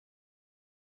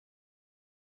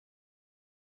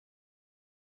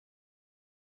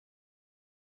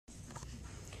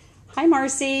Hi,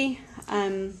 Marcy.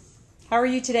 How are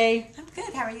you today? I'm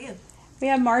good. How are you? We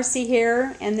have Marcy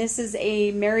here, and this is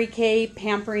a Mary Kay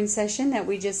pampering session that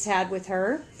we just had with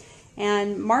her.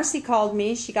 And Marcy called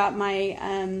me. She got my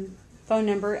phone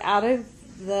number out of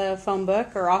the phone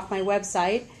book or off my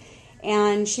website,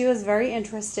 and she was very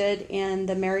interested in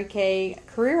the Mary Kay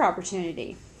career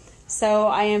opportunity. So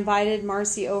I invited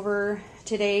Marcy over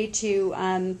today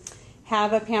to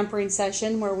have a pampering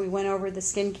session where we went over the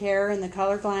skincare and the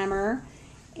color glamour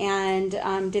and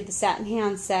did the satin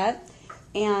hand set.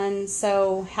 And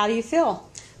so how do you feel?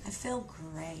 I feel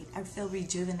great. I feel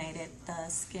rejuvenated. The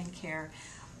skincare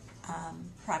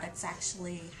products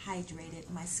actually hydrated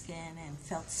my skin and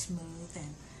felt smooth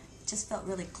and just felt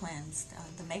really cleansed.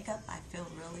 The makeup, I feel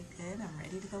really good. I'm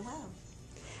ready to go out.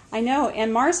 I know.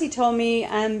 And Marcy told me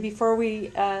before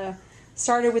we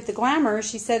started with the glamour,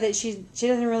 she said that she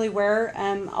doesn't really wear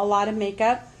a lot of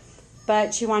makeup,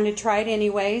 but she wanted to try it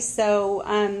anyway. So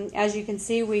as you can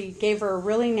see, we gave her a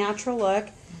really natural look.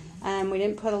 We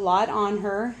didn't put a lot on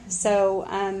her. So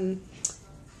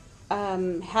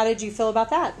how did you feel about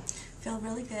that? Feel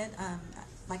really good.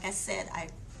 Like I said,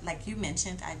 like you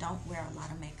mentioned, I don't wear a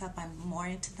lot of makeup. I'm more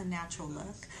into the natural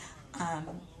look,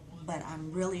 but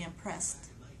I'm really impressed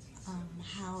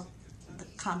how the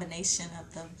combination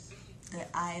of the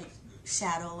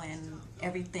eyeshadow and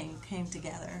everything came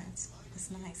together. It's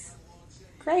nice.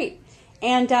 Great.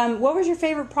 And what was your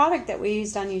favorite product that we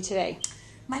used on you today?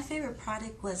 My favorite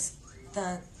product was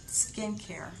the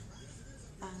skincare.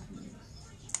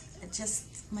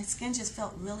 My skin just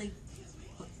felt really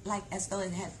like as though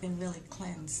it had been really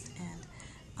cleansed and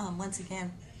once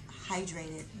again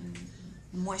hydrated and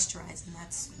moisturized, and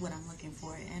that's what I'm looking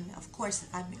for. And of course,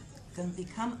 if I'm going to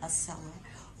become a seller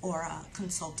or a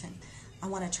consultant, I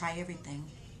want to try everything.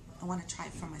 I want to try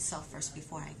it for myself first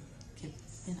before I give,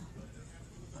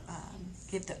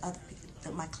 give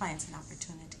my clients an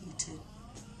opportunity to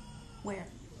wear.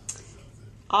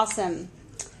 Awesome.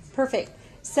 Perfect.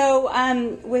 So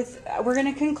we're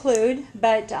going to conclude,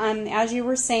 but as you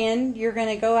were saying, you're going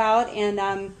to go out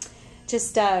and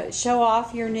just show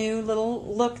off your new little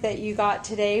look that you got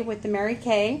today with the Mary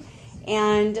Kay.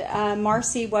 And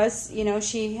Marcy was,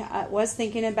 she was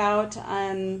thinking about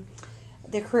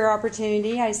the career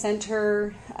opportunity. I sent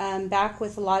her back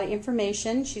with a lot of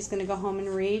information. She's going to go home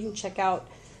and read and check out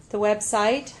the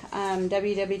website,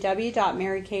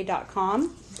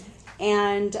 www.marykay.com,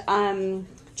 and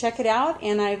check it out.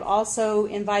 And I've also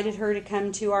invited her to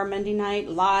come to our Monday night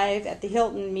live at the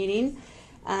Hilton meeting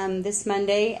this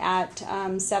Monday at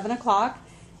 7 o'clock.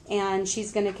 And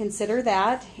she's going to consider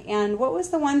that. And what was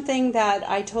the one thing that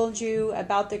I told you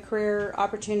about the career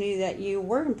opportunity that you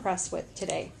were impressed with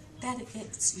today? That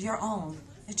it's your own.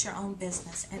 It's your own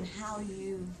business and how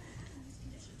you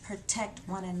protect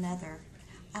one another.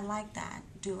 I like that.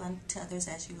 Do unto others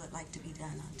as you would like to be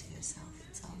done unto yourself.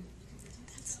 So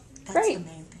that's great. The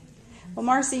main thing. Well,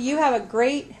 Marcy, you have a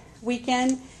great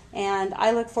weekend, and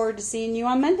I look forward to seeing you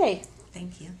on Monday.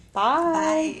 Thank you.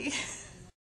 Bye. Bye.